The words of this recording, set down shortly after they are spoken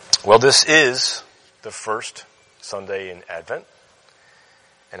Well, this is the first Sunday in Advent,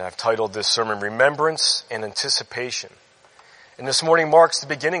 and I've titled this sermon, Remembrance and Anticipation. And this morning marks the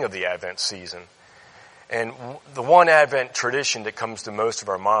beginning of the Advent season. And the one Advent tradition that comes to most of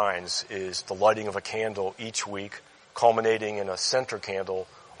our minds is the lighting of a candle each week, culminating in a center candle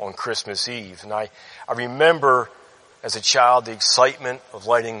on Christmas Eve. And I remember as a child the excitement of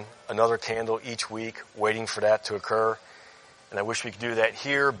lighting another candle each week, waiting for that to occur. And I wish we could do that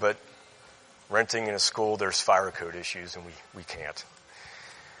here, but renting in a school, there's fire code issues, and we can't.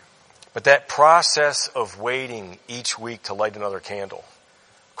 But that process of waiting each week to light another candle,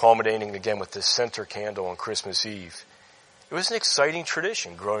 culminating again with this center candle on Christmas Eve, it was an exciting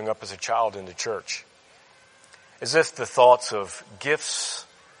tradition growing up as a child in the church. As if the thoughts of gifts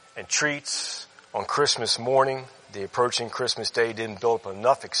and treats on Christmas morning, the approaching Christmas day, didn't build up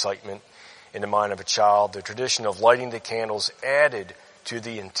enough excitement in the mind of a child, the tradition of lighting the candles added to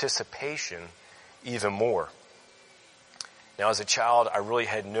the anticipation even more. Now, as a child, I really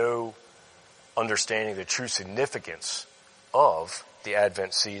had no understanding of the true significance of the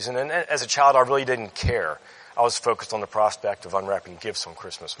Advent season, and as a child, I really didn't care. I was focused on the prospect of unwrapping gifts on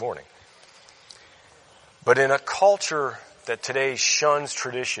Christmas morning. But in a culture that today shuns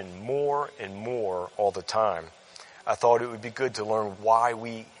tradition more and more all the time, I thought it would be good to learn why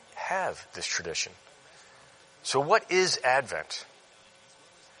we have this tradition. So what is Advent?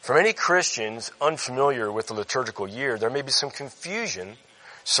 For many Christians unfamiliar with the liturgical year, there may be some confusion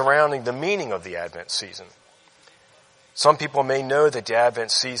surrounding the meaning of the Advent season. Some people may know that the Advent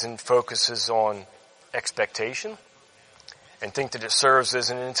season focuses on expectation and think that it serves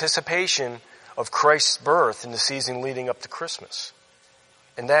as an anticipation of Christ's birth in the season leading up to Christmas.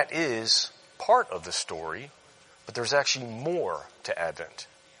 And that is part of the story, but there's actually more to Advent.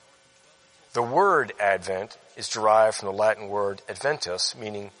 The word Advent is derived from the Latin word adventus,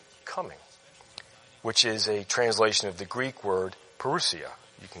 meaning coming, which is a translation of the Greek word parousia.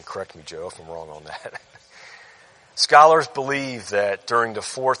 You can correct me, Joe, if I'm wrong on that. Scholars believe that during the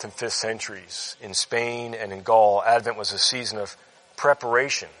 4th and 5th centuries in Spain and in Gaul, Advent was a season of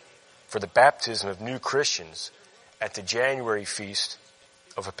preparation for the baptism of new Christians at the January feast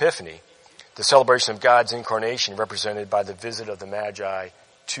of Epiphany, the celebration of God's incarnation represented by the visit of the Magi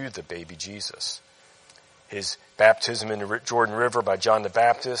to the baby Jesus, his baptism in the Jordan River by John the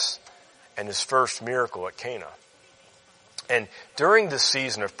Baptist, and his first miracle at Cana. And during this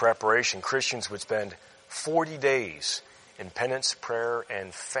season of preparation, Christians would spend 40 days in penance, prayer,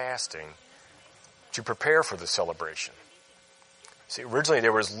 and fasting to prepare for the celebration. See, originally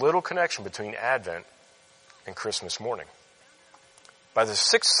there was little connection between Advent and Christmas morning. By the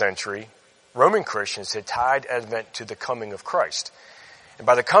 6th century, Roman Christians had tied Advent to the coming of Christ. And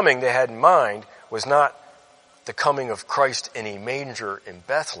by the coming they had in mind was not the coming of Christ in a manger in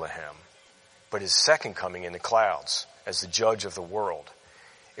Bethlehem, but his second coming in the clouds as the judge of the world.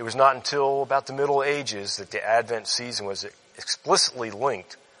 It was not until about the Middle Ages that the Advent season was explicitly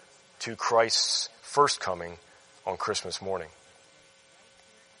linked to Christ's first coming on Christmas morning.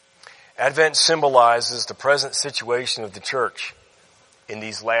 Advent symbolizes the present situation of the church in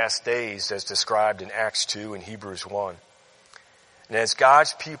these last days as described in Acts 2 and Hebrews 1. And as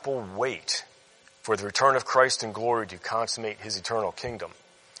God's people wait for the return of Christ in glory to consummate his eternal kingdom,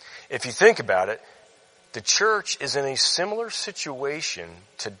 if you think about it, the church is in a similar situation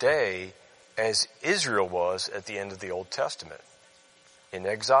today as Israel was at the end of the Old Testament, in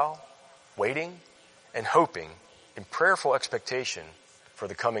exile, waiting, and hoping in prayerful expectation for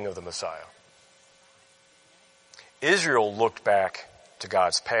the coming of the Messiah. Israel looked back to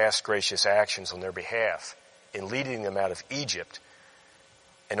God's past gracious actions on their behalf in leading them out of Egypt.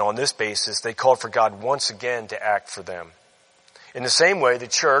 And on this basis, they called for God once again to act for them. In the same way, the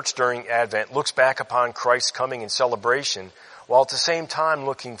church during Advent looks back upon Christ's coming in celebration, while at the same time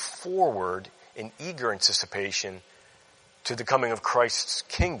looking forward in eager anticipation to the coming of Christ's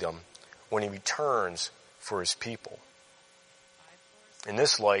kingdom when he returns for his people. In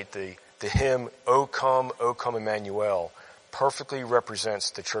this light, the hymn, O come, Emmanuel, perfectly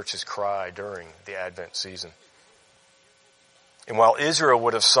represents the church's cry during the Advent season. And while Israel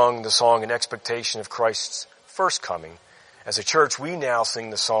would have sung the song in expectation of Christ's first coming, as a church we now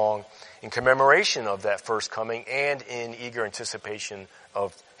sing the song in commemoration of that first coming and in eager anticipation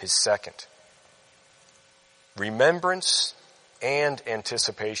of his second. Remembrance and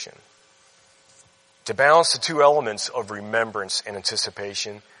anticipation. To balance the two elements of remembrance and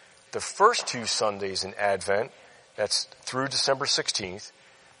anticipation, the first 2 Sundays in Advent, that's through December 16th,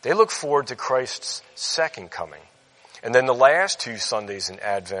 they look forward to Christ's second coming. And then the last 2 Sundays in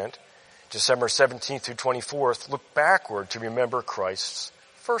Advent, December 17th through 24th, look backward to remember Christ's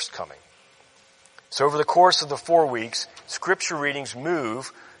first coming. So over the course of the 4 weeks, scripture readings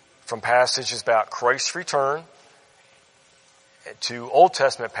move from passages about Christ's return to Old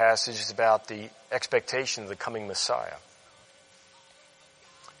Testament passages about the expectation of the coming Messiah.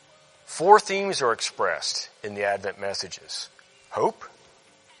 4 themes are expressed in the Advent messages: hope,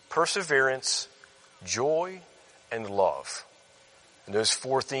 perseverance, joy, and love. And those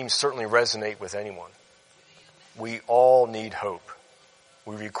 4 themes certainly resonate with anyone. We all need hope.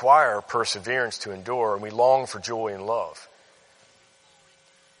 We require perseverance to endure, and we long for joy and love.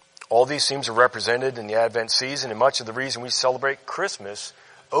 All these themes are represented in the Advent season, and much of the reason we celebrate Christmas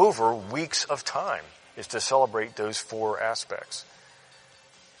over weeks of time is to celebrate those 4 aspects.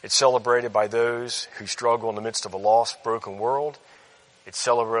 It's celebrated by those who struggle in the midst of a lost, broken world. It's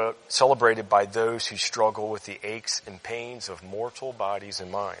celebrated by those who struggle with the aches and pains of mortal bodies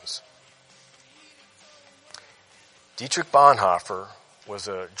and minds. Dietrich Bonhoeffer was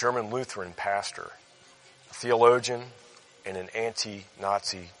a German Lutheran pastor, a theologian, and an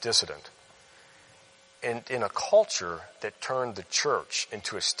anti-Nazi dissident. And in a culture that turned the church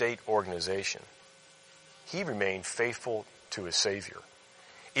into a state organization, he remained faithful to his Savior,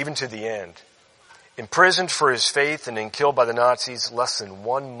 even to the end. Imprisoned for his faith and then killed by the Nazis less than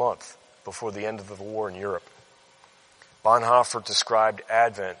 1 month before the end of the war in Europe. Bonhoeffer described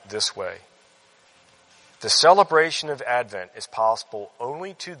Advent this way: the celebration of Advent is possible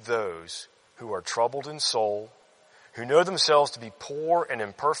only to those who are troubled in soul, who know themselves to be poor and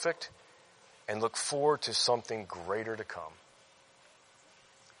imperfect, and look forward to something greater to come.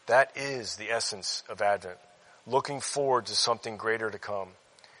 That is the essence of Advent, looking forward to something greater to come.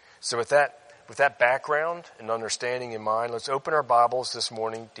 So with that background and understanding in mind, let's open our Bibles this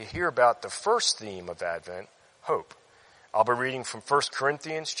morning to hear about the first theme of Advent, hope. I'll be reading from 1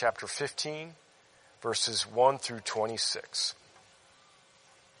 Corinthians chapter 15, verses 1 through 26.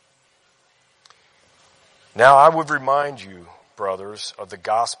 Now I would remind you, brothers, of the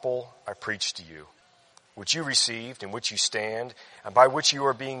gospel I preached to you, which you received, in which you stand, and by which you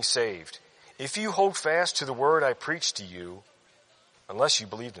are being saved, if you hold fast to the word I preached to you, unless you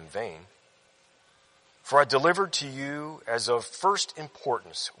believed in vain. For I delivered to you as of first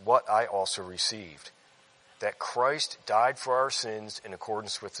importance what I also received, that Christ died for our sins in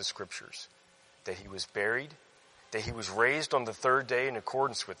accordance with the Scriptures, that he was buried, that he was raised on the 3rd day in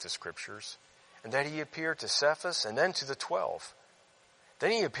accordance with the Scriptures, and that he appeared to Cephas and then to the 12.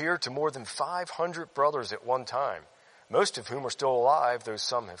 Then he appeared to more than 500 brothers at one time, most of whom are still alive, though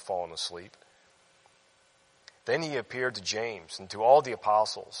some have fallen asleep. Then he appeared to James and to all the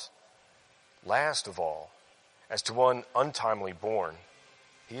apostles. Last of all, as to one untimely born,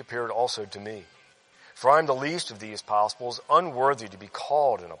 he appeared also to me. For I am the least of these apostles, unworthy to be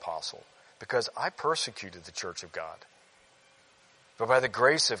called an apostle, because I persecuted the church of God. But by the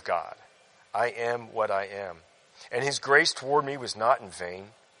grace of God, I am what I am. And his grace toward me was not in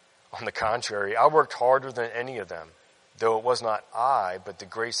vain. On the contrary, I worked harder than any of them, though it was not I, but the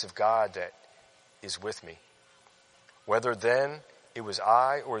grace of God that is with me. Whether then it was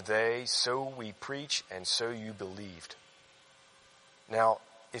I or they, so we preach, and so you believed. Now,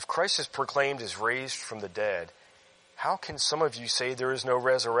 if Christ is proclaimed as raised from the dead, how can some of you say there is no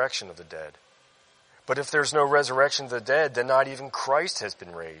resurrection of the dead? But if there's no resurrection of the dead, then not even Christ has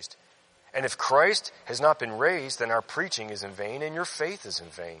been raised. And if Christ has not been raised, then our preaching is in vain and your faith is in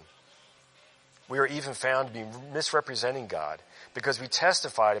vain. We are even found to be misrepresenting God, because we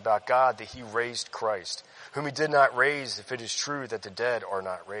testified about God that he raised Christ, whom he did not raise, if it is true that the dead are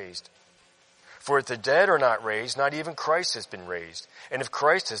not raised. For if the dead are not raised, not even Christ has been raised. And if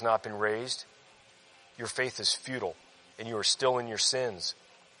Christ has not been raised, your faith is futile, and you are still in your sins.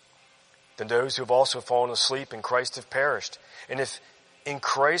 Then those who have also fallen asleep in Christ have perished. And if in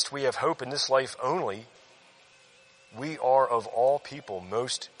Christ we have hope in this life only, we are of all people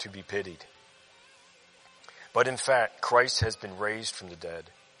most to be pitied. But in fact, Christ has been raised from the dead,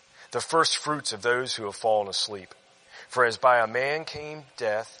 the first fruits of those who have fallen asleep. For as by a man came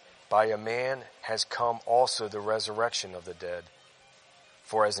death, by a man has come also the resurrection of the dead.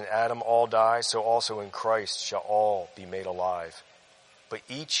 For as in Adam all die, so also in Christ shall all be made alive. But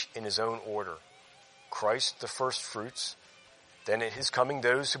each in his own order. Christ the first fruits, then at his coming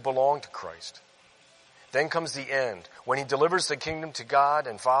those who belong to Christ. Then comes the end, when he delivers the kingdom to God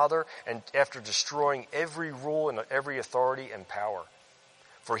and Father, and after destroying every rule and every authority and power.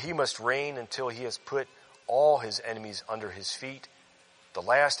 For he must reign until he has put all his enemies under his feet. The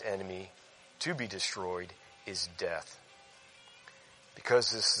last enemy to be destroyed is death. Because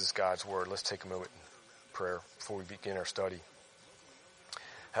this is God's word, let's take a moment in prayer before we begin our study.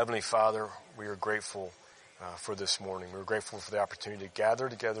 Heavenly Father, we are grateful for this morning. We're grateful for the opportunity to gather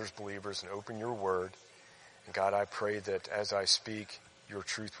together as believers and open your word. And God, I pray that as I speak, your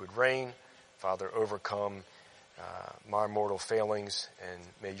truth would reign. Father, overcome my mortal failings, and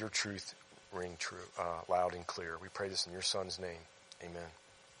may your truth ring true, loud and clear. We pray this in your Son's name. Amen.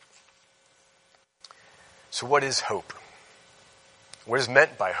 So what is hope? What is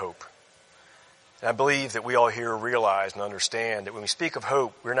meant by hope? And I believe that we all here realize and understand that when we speak of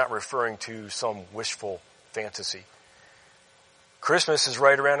hope, we're not referring to some wishful fantasy. Christmas is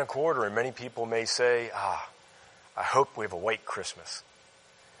right around the corner, and many people may say, I hope we have a white Christmas.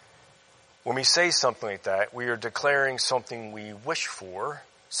 When we say something like that, we are declaring something we wish for,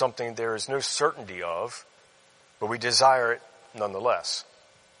 something there is no certainty of, but we desire it nonetheless.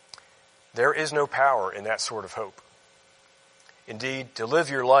 There is no power in that sort of hope. Indeed, to live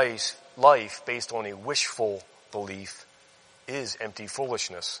your life based on a wishful belief is empty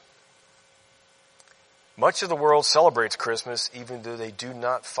foolishness. Much of the world celebrates Christmas even though they do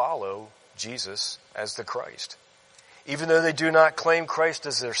not follow Jesus as the Christ. Even though they do not claim Christ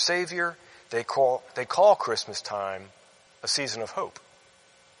as their Savior, they call Christmas time a season of hope.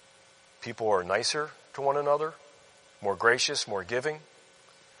 People are nicer to one another, more gracious, more giving.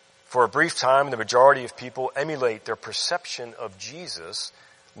 For a brief time, the majority of people emulate their perception of Jesus,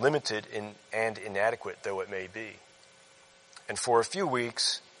 limited and inadequate though it may be. And for a few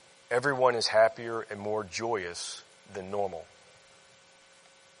weeks, everyone is happier and more joyous than normal.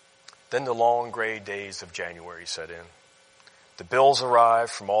 Then the long gray days of January set in. The bills arrive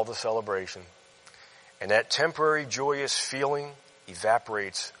from all the celebration, and that temporary joyous feeling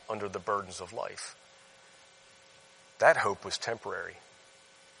evaporates under the burdens of life. That hope was temporary.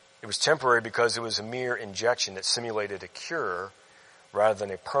 It was temporary because it was a mere injection that simulated a cure rather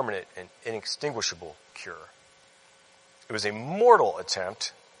than a permanent and inextinguishable cure. It was a mortal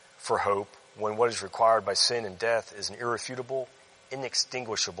attempt for hope when what is required by sin and death is an irrefutable,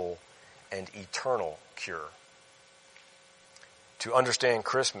 inextinguishable, and eternal cure. To understand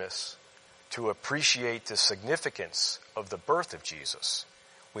Christmas, to appreciate the significance of the birth of Jesus,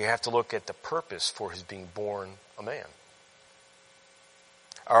 we have to look at the purpose for his being born a man.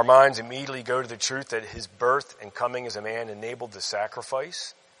 Our minds immediately go to the truth that his birth and coming as a man enabled the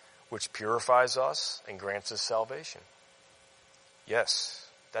sacrifice, which purifies us and grants us salvation. Yes,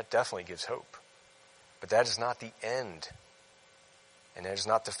 that definitely gives hope. But that is not the end. And that is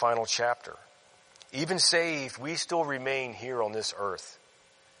not the final chapter. Even saved, we still remain here on this earth.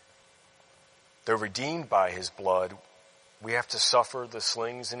 Though redeemed by his blood, we have to suffer the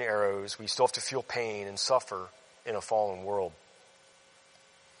slings and arrows. We still have to feel pain and suffer in a fallen world.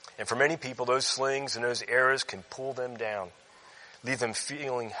 And for many people, those slings and those arrows can pull them down, leave them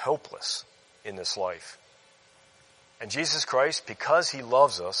feeling helpless in this life. And Jesus Christ, because he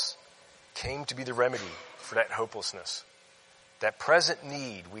loves us, came to be the remedy for that hopelessness, that present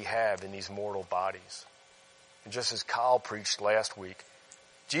need we have in these mortal bodies. And just as Kyle preached last week,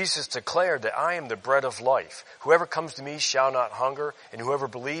 Jesus declared that I am the bread of life. Whoever comes to me shall not hunger, and whoever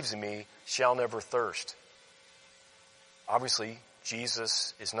believes in me shall never thirst. Obviously,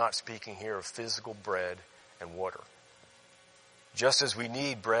 Jesus is not speaking here of physical bread and water. Just as we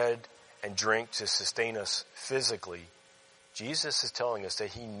need bread and drink to sustain us physically, Jesus is telling us that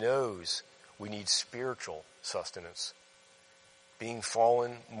he knows we need spiritual sustenance. Being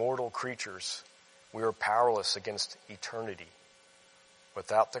fallen, mortal creatures, we are powerless against eternity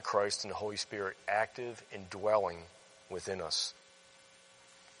without the Christ and the Holy Spirit active and dwelling within us.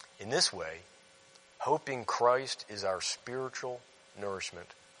 In this way, hope in Christ is our spiritual nourishment.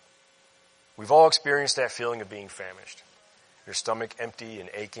 We've all experienced that feeling of being famished. Your stomach empty and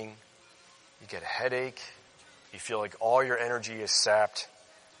aching. You get a headache. You feel like all your energy is sapped.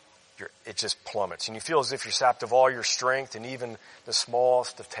 It just plummets. And you feel as if you're sapped of all your strength, and even the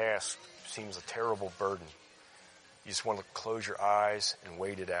smallest of tasks seems a terrible burden. You just want to close your eyes and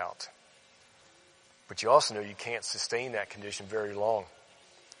wait it out. But you also know you can't sustain that condition very long.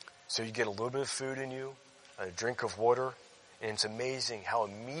 So you get a little bit of food in you, and a drink of water, and it's amazing how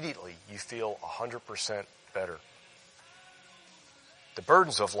immediately you feel 100% better. The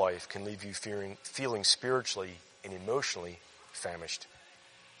burdens of life can leave you feeling spiritually and emotionally famished.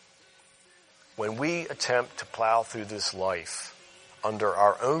 When we attempt to plow through this life under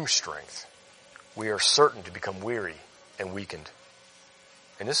our own strength, we are certain to become weary and weakened.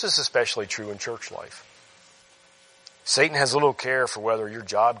 And this is especially true in church life. Satan has little care for whether your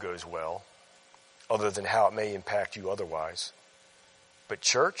job goes well, other than how it may impact you otherwise. But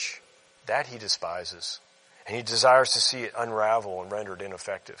church, that he despises, and he desires to see it unravel and rendered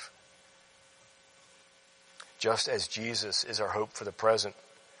ineffective. Just as Jesus is our hope for the present,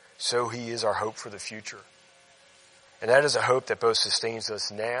 so he is our hope for the future. And that is a hope that both sustains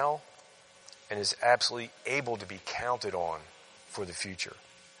us now and is absolutely able to be counted on for the future.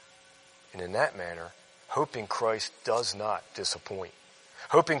 And in that manner, hope in Christ does not disappoint.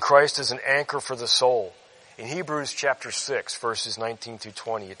 Hope in Christ is an anchor for the soul. In Hebrews chapter 6, verses 19 through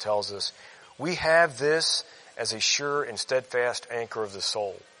 20, it tells us, "We have this as a sure and steadfast anchor of the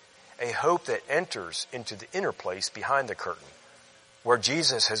soul, a hope that enters into the inner place behind the curtain, where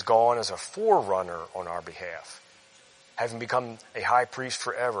Jesus has gone as a forerunner on our behalf, having become a high priest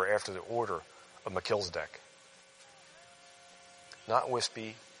forever after the order of Melchizedek." Not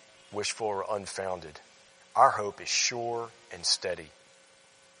wispy, wishful, or unfounded. Our hope is sure and steady.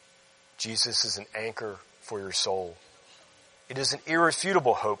 Jesus is an anchor for your soul. It is an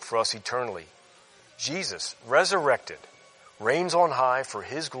irrefutable hope for us eternally. Jesus, resurrected, reigns on high for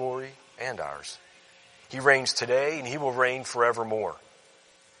his glory and ours. He reigns today and he will reign forevermore.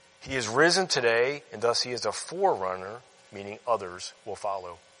 He is risen today and thus he is a forerunner, meaning others will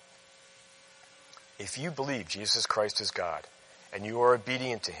follow. If you believe Jesus Christ is God and you are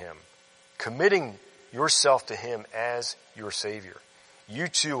obedient to him, committing yourself to him as your Savior, you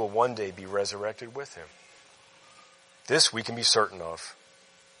too will one day be resurrected with him. This we can be certain of.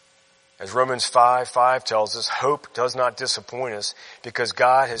 As Romans 5:5 tells us, hope does not disappoint us because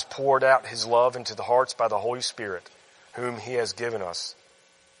God has poured out his love into the hearts by the Holy Spirit, whom he has given us.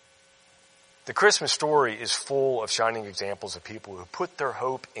 The Christmas story is full of shining examples of people who put their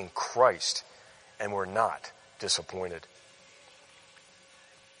hope in Christ and were not disappointed.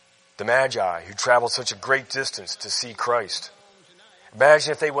 The Magi who traveled such a great distance to see Christ.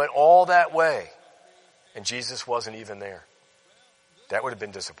 Imagine if they went all that way and Jesus wasn't even there. That would have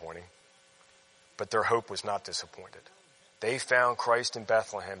been disappointing. But their hope was not disappointed. They found Christ in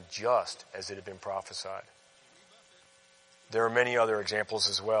Bethlehem just as it had been prophesied. There are many other examples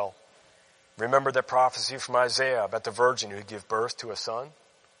as well. Remember that prophecy from Isaiah about the virgin who would give birth to a son?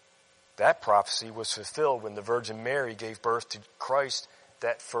 That prophecy was fulfilled when the Virgin Mary gave birth to Christ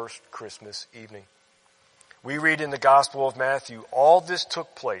that first Christmas evening. We read in the Gospel of Matthew, all this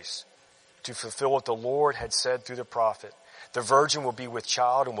took place to fulfill what the Lord had said through the prophet. The virgin will be with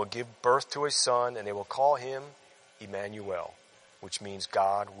child and will give birth to a son, and they will call him Emmanuel, which means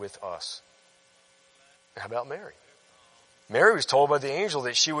God with us. And how about Mary? Mary was told by the angel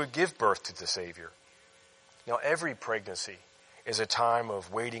that she would give birth to the Savior. Now, every pregnancy is a time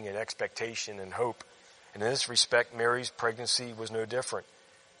of waiting and expectation and hope. And in this respect, Mary's pregnancy was no different.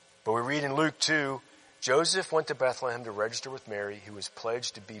 But we read in Luke 2, Joseph went to Bethlehem to register with Mary, who was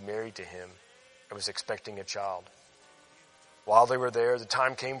pledged to be married to him and was expecting a child. While they were there, the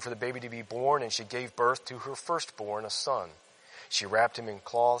time came for the baby to be born, and she gave birth to her firstborn, a son. She wrapped him in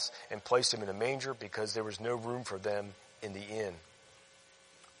cloths and placed him in a manger because there was no room for them in the inn.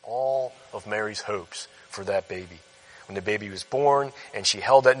 All of Mary's hopes for that baby. When the baby was born, and she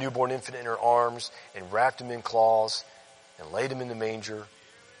held that newborn infant in her arms and wrapped him in cloths and laid him in the manger,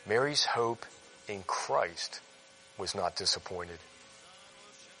 Mary's hope in Christ was not disappointed.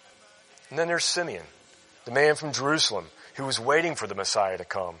 And then there's Simeon, the man from Jerusalem, who was waiting for the Messiah to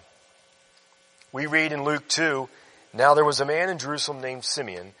come. We read in Luke 2, now there was a man in Jerusalem named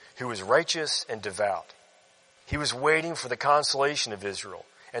Simeon who was righteous and devout. He was waiting for the consolation of Israel,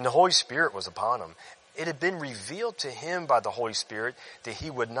 and the Holy Spirit was upon him. It had been revealed to him by the Holy Spirit that he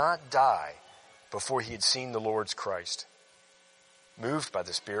would not die before he had seen the Lord's Christ. Moved by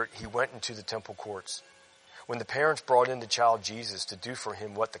the Spirit, he went into the temple courts. When the parents brought in the child Jesus to do for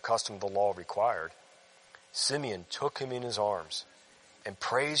him what the custom of the law required, Simeon took him in his arms and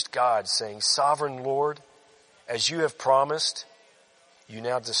praised God, saying, Sovereign Lord, as you have promised, you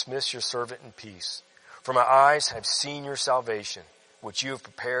now dismiss your servant in peace. For my eyes have seen your salvation, which you have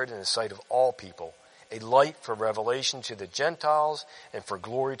prepared in the sight of all people, a light for revelation to the Gentiles and for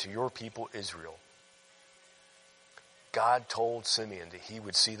glory to your people Israel. God told Simeon that he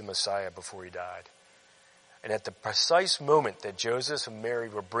would see the Messiah before he died. And at the precise moment that Joseph and Mary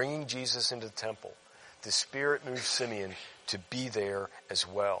were bringing Jesus into the temple, the Spirit moved Simeon to be there as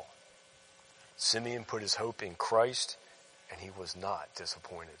well. Simeon put his hope in Christ, and he was not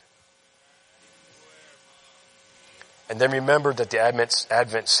disappointed. And then remember that the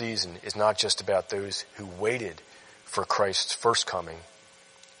Advent season is not just about those who waited for Christ's first coming.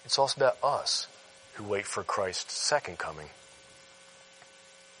 It's also about us who wait for Christ's second coming.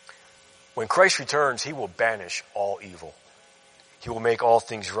 When Christ returns, he will banish all evil. He will make all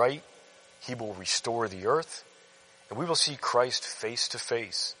things right. He will restore the earth. And we will see Christ face to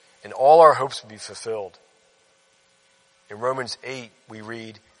face. And all our hopes will be fulfilled. In Romans 8, we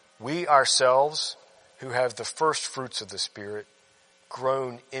read, we ourselves who have the first fruits of the Spirit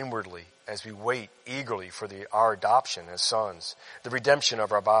groan inwardly as we wait eagerly for our adoption as sons, the redemption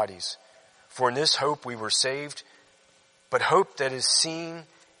of our bodies. For in this hope we were saved, but hope that is seen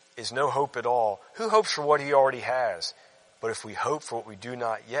is no hope at all. Who hopes for what he already has? But if we hope for what we do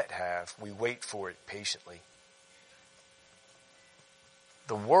not yet have, we wait for it patiently.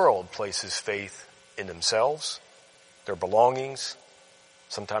 The world places faith in themselves, their belongings,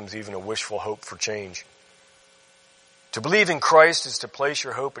 sometimes even a wishful hope for change. To believe in Christ is to place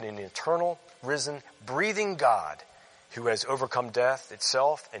your hope in an eternal, risen, breathing God who has overcome death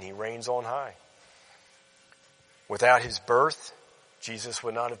itself, and he reigns on high. Without his birth, Jesus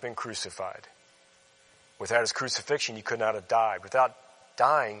would not have been crucified. Without his crucifixion, he could not have died. Without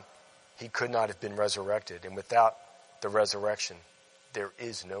dying, he could not have been resurrected. And without the resurrection, there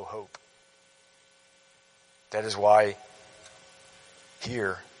is no hope. That is why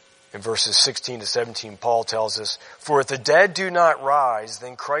here in verses 16 to 17, Paul tells us, "For if the dead do not rise,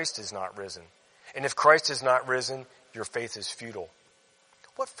 then Christ is not risen. And if Christ is not risen, your faith is futile."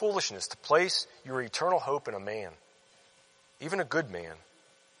 What foolishness to place your eternal hope in a man, even a good man.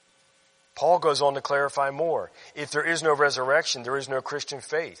 Paul goes on to clarify more. If there is no resurrection, there is no Christian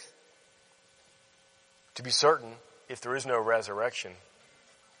faith. To be certain, if there is no resurrection,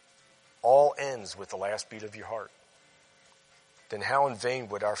 all ends with the last beat of your heart. Then how in vain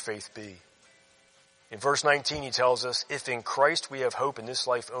would our faith be? In verse 19 he tells us, "If in Christ we have hope in this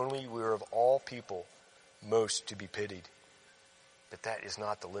life only, we are of all people most to be pitied." But that is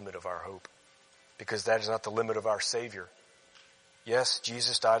not the limit of our hope, because that is not the limit of our Savior. Yes,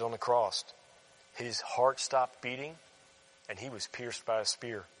 Jesus died on the cross. His heart stopped beating, and he was pierced by a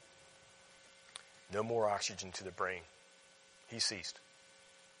spear. No more oxygen to the brain. He ceased.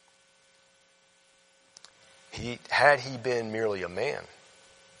 Had he been merely a man,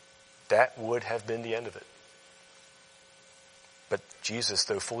 that would have been the end of it. But Jesus,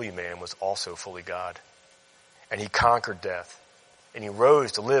 though fully man, was also fully God. And he conquered death. And he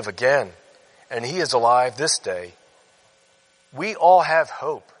rose to live again. And he is alive this day. We all have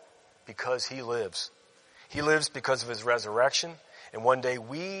hope because he lives. He lives because of his resurrection. And one day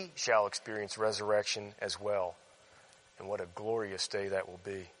we shall experience resurrection as well. And what a glorious day that will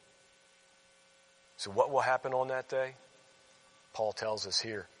be. So what will happen on that day? Paul tells us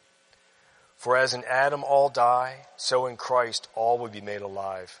here. "For as in Adam all die, so in Christ all will be made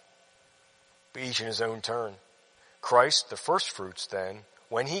alive, but each in his own turn. Christ, the first fruits then,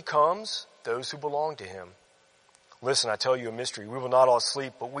 when he comes, those who belong to him. Listen, I tell you a mystery. We will not all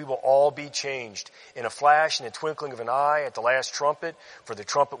sleep, but we will all be changed. In a flash, in a twinkling of an eye, at the last trumpet. For the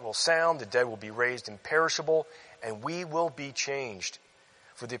trumpet will sound, the dead will be raised imperishable, and we will be changed.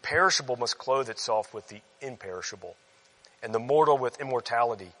 For the perishable must clothe itself with the imperishable, and the mortal with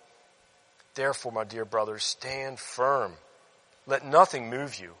immortality. Therefore, my dear brothers, stand firm. Let nothing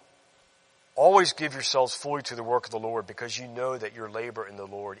move you. Always give yourselves fully to the work of the Lord, because you know that your labor in the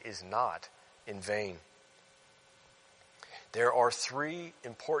Lord is not in vain." There are three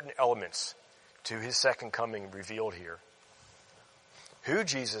important elements to his second coming revealed here. Who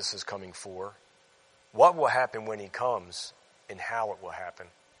Jesus is coming for, what will happen when he comes, and how it will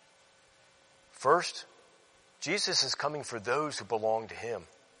happen. First, Jesus is coming for those who belong to him.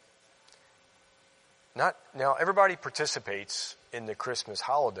 Now, everybody participates in the Christmas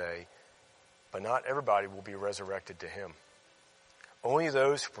holiday, but not everybody will be resurrected to him. Only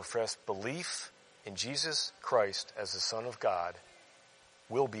those who profess belief in Jesus Christ as the Son of God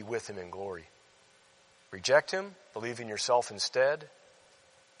will be with him in glory. Reject him, believe in yourself instead,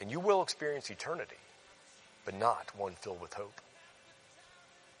 and you will experience eternity, but not one filled with hope.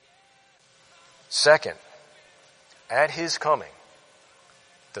 Second, at his coming,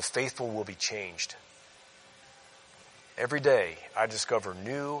 the faithful will be changed. Every day, I discover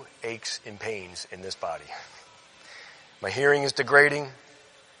new aches and pains in this body. My hearing is degrading.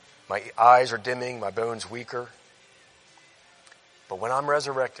 My eyes are dimming. My bones weaker. But when I'm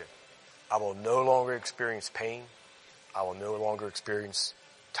resurrected, I will no longer experience pain. I will no longer experience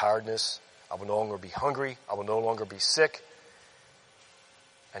tiredness. I will no longer be hungry. I will no longer be sick.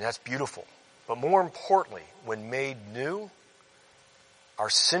 And that's beautiful. But more importantly, when made new, our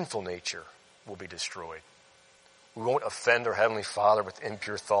sinful nature will be destroyed. We won't offend our Heavenly Father with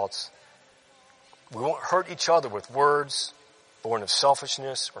impure thoughts. We won't hurt each other with words born of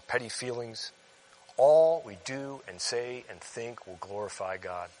selfishness or petty feelings. All we do and say and think will glorify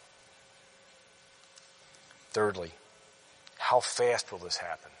God. Thirdly, how fast will this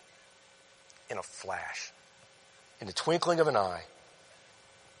happen? In a flash. In the twinkling of an eye.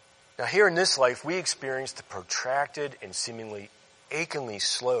 Now here in this life, we experience the protracted and seemingly achingly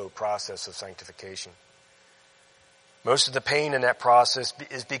slow process of sanctification. Most of the pain in that process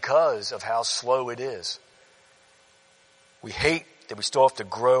is because of how slow it is. We hate that we still have to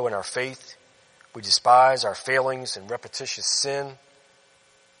grow in our faith. We despise our failings and repetitious sin.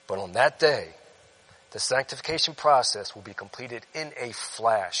 But on that day, the sanctification process will be completed in a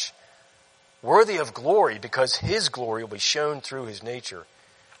flash, worthy of glory because his glory will be shown through his nature,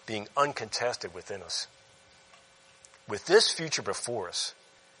 being uncontested within us. With this future before us,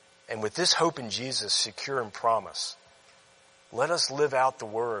 and with this hope in Jesus secure in promise, let us live out the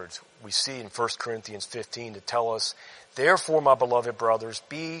words we see in 1 Corinthians 15 to tell us, therefore, my beloved brothers,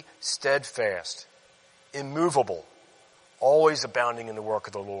 be steadfast, immovable, always abounding in the work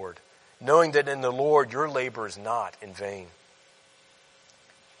of the Lord, knowing that in the Lord your labor is not in vain.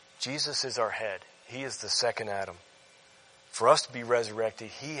 Jesus is our head. He is the second Adam. For us to be resurrected,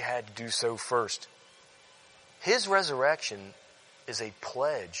 he had to do so first. His resurrection is a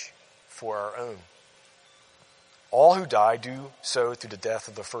pledge for our own. All who die do so through the death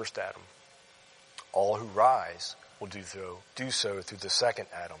of the first Adam. All who rise will do so through the second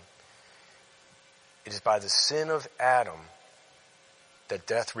Adam. It is by the sin of Adam that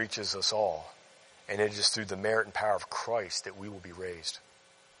death reaches us all, and it is through the merit and power of Christ that we will be raised.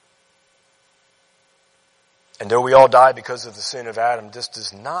 And though we all die because of the sin of Adam, this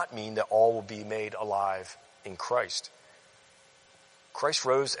does not mean that all will be made alive in Christ. Christ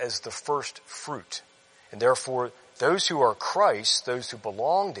rose as the first fruit, and therefore those who are Christ, those who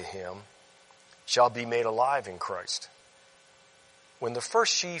belong to him, shall be made alive in Christ. When the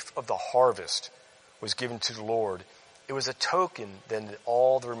first sheaf of the harvest was given to the Lord, it was a token then that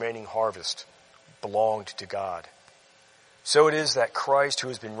all the remaining harvest belonged to God. So it is that Christ, who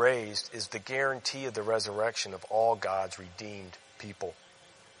has been raised, is the guarantee of the resurrection of all God's redeemed people.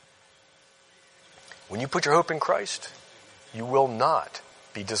 When you put your hope in Christ, you will not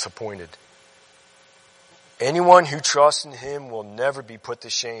be disappointed. Anyone who trusts in him will never be put to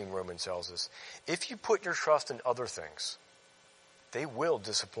shame, Romans tells us. If you put your trust in other things, they will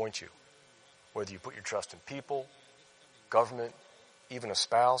disappoint you. Whether you put your trust in people, government, even a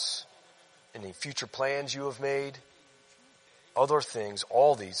spouse, any future plans you have made, other things,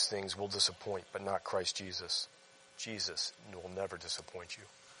 all these things will disappoint, but not Christ Jesus. Jesus will never disappoint you.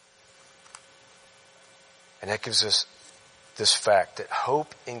 And that gives us this fact that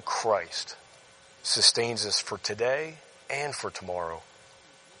hope in Christ sustains us for today and for tomorrow.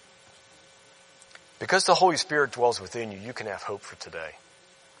 Because the Holy Spirit dwells within you, you can have hope for today.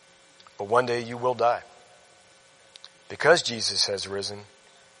 But one day you will die. Because Jesus has risen,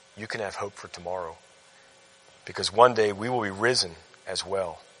 you can have hope for tomorrow. Because one day we will be risen as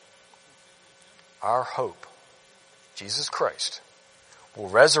well. Our hope, Jesus Christ, will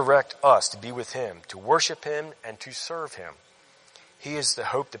resurrect us to be with him, to worship him, and to serve him. He is the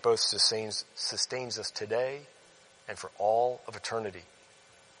hope that both sustains us today and for all of eternity.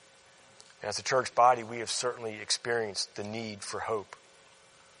 As a church body, we have certainly experienced the need for hope.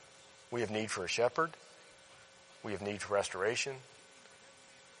 We have need for a shepherd. We have need for restoration.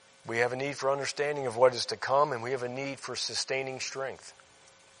 We have a need for understanding of what is to come, and we have a need for sustaining strength.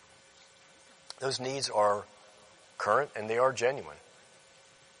 Those needs are current and they are genuine.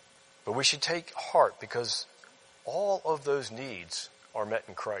 But we should take heart because all of those needs are met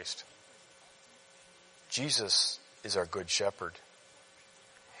in Christ. Jesus is our good shepherd.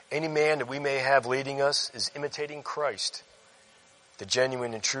 Any man that we may have leading us is imitating Christ, the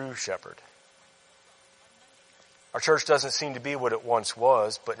genuine and true shepherd. Our church doesn't seem to be what it once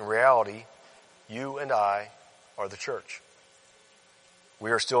was, but in reality, you and I are the church.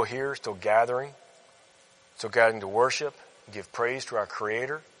 We are still here, still gathering to worship, give praise to our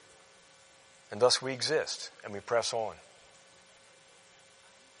Creator, and thus we exist and we press on.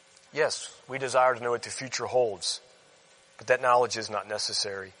 Yes, we desire to know what the future holds, but that knowledge is not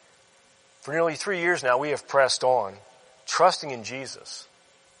necessary. For nearly 3 years now, we have pressed on, trusting in Jesus.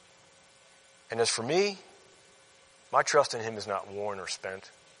 And as for me, my trust in him is not worn or spent.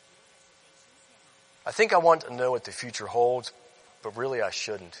 I think I want to know what the future holds, but really I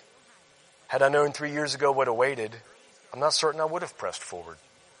shouldn't. Had I known 3 years ago what awaited, I'm not certain I would have pressed forward.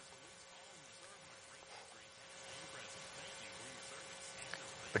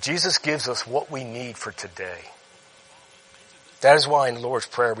 But Jesus gives us what we need for today. That is why in the Lord's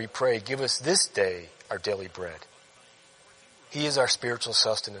Prayer we pray, give us this day our daily bread. He is our spiritual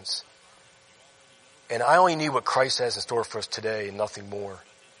sustenance. And I only need what Christ has in store for us today and nothing more.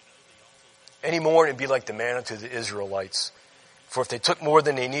 Any more, it'd be like the manna to the Israelites. For if they took more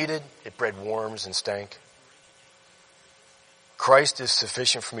than they needed, it bred worms and stank. Christ is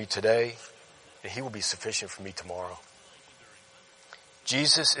sufficient for me today, and he will be sufficient for me tomorrow.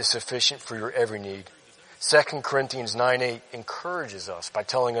 Jesus is sufficient for your every need. 2 Corinthians 9:8 encourages us by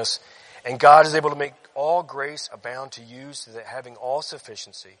telling us, and God is able to make all grace abound to you, so that having all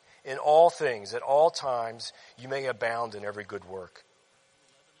sufficiency in all things at all times you may abound in every good work.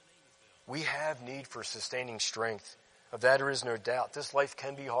 We have need for sustaining strength. Of that there is no doubt. This life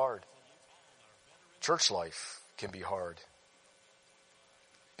can be hard. Church life can be hard.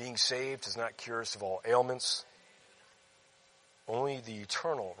 Being saved does not cure us of all ailments, only the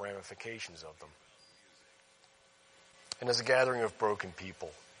eternal ramifications of them. And as a gathering of broken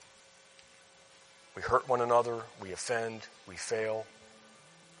people, we hurt one another, we offend, we fail,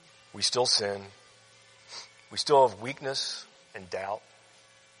 we still sin, we still have weakness and doubt.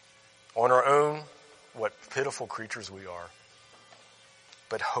 On our own, what pitiful creatures we are.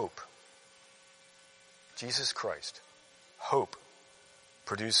 But hope, Jesus Christ, hope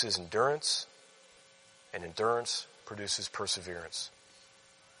produces endurance, and endurance produces perseverance.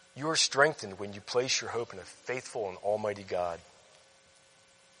 You are strengthened when you place your hope in a faithful and almighty God.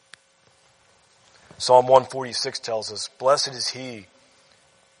 Psalm 146 tells us, blessed is he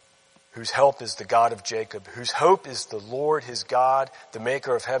whose help is the God of Jacob, whose hope is the Lord his God, the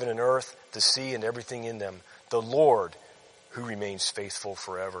maker of heaven and earth, the sea and everything in them, the Lord who remains faithful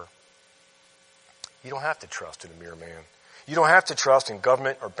forever. You don't have to trust in a mere man. You don't have to trust in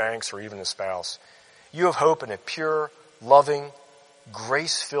government or banks or even a spouse. You have hope in a pure, loving,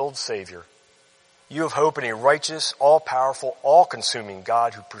 grace-filled Savior. You have hope in a righteous, all-powerful, all-consuming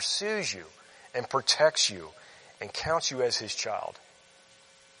God who pursues you and protects you and counts you as his child.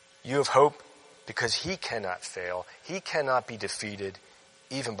 You have hope because he cannot fail. He cannot be defeated,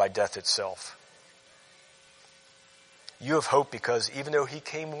 even by death itself. You have hope because even though he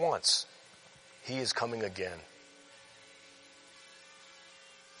came once, he is coming again.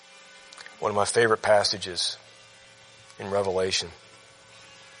 One of my favorite passages in Revelation.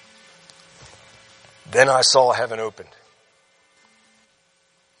 Then I saw heaven opened,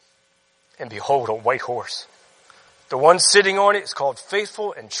 and behold, a white horse. The one sitting on it is called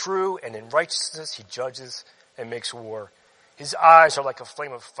Faithful and True, and in righteousness he judges and makes war. His eyes are like a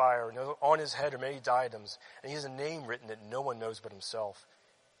flame of fire, and on his head are many diadems, and he has a name written that no one knows but himself.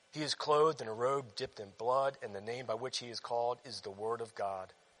 He is clothed in a robe dipped in blood, and the name by which he is called is the Word of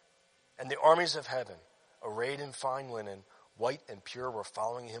God. And the armies of heaven, arrayed in fine linen, white and pure, were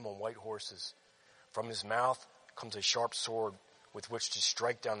following him on white horses. From his mouth comes a sharp sword with which to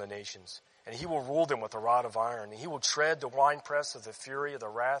strike down the nations. And he will rule them with a rod of iron. And he will tread the winepress of the fury of the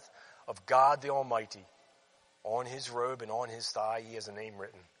wrath of God the Almighty. On his robe and on his thigh he has a name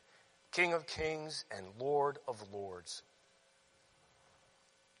written, King of Kings and Lord of Lords.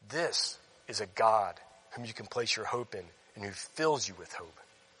 This is a God whom you can place your hope in and who fills you with hope.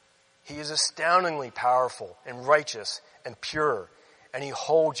 He is astoundingly powerful and righteous and pure, and he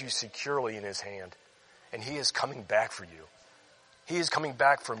holds you securely in his hand. And he is coming back for you. He is coming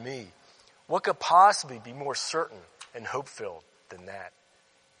back for me. What could possibly be more certain and hope-filled than that?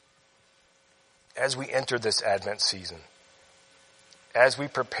 As we enter this Advent season, as we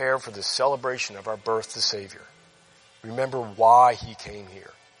prepare for the celebration of our birth to Savior, remember why he came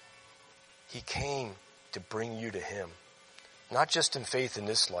here. He came to bring you to him, not just in faith in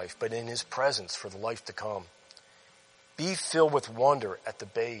this life, but in his presence for the life to come. Be filled with wonder at the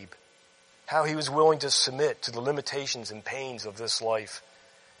babe, how he was willing to submit to the limitations and pains of this life.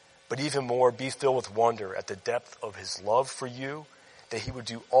 But even more, be filled with wonder at the depth of his love for you, that he would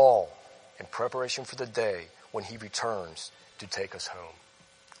do all in preparation for the day when he returns to take us home.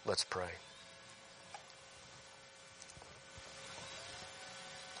 Let's pray.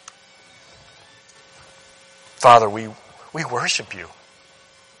 Father, we worship you.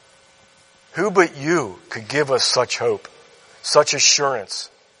 Who but you could give us such hope, such assurance,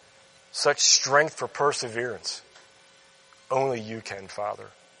 such strength for perseverance? Only you can, Father.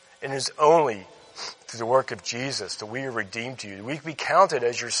 And it is only through the work of Jesus that we are redeemed to you. We can be counted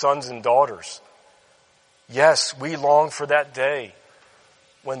as your sons and daughters. Yes, we long for that day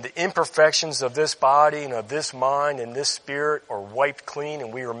when the imperfections of this body and of this mind and this spirit are wiped clean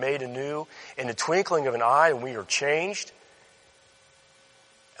and we are made anew in the twinkling of an eye, and we are changed.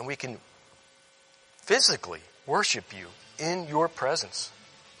 And we can physically worship you in your presence.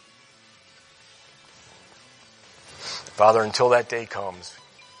 Father, until that day comes,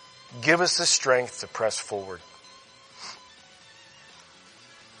 give us the strength to press forward.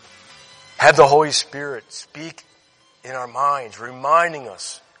 Have the Holy Spirit speak in our minds, reminding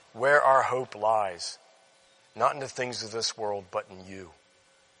us where our hope lies, not in the things of this world, but in you.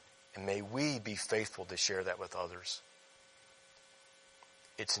 And may we be faithful to share that with others.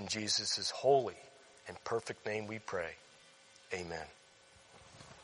 It's in Jesus' holy and perfect name we pray. Amen.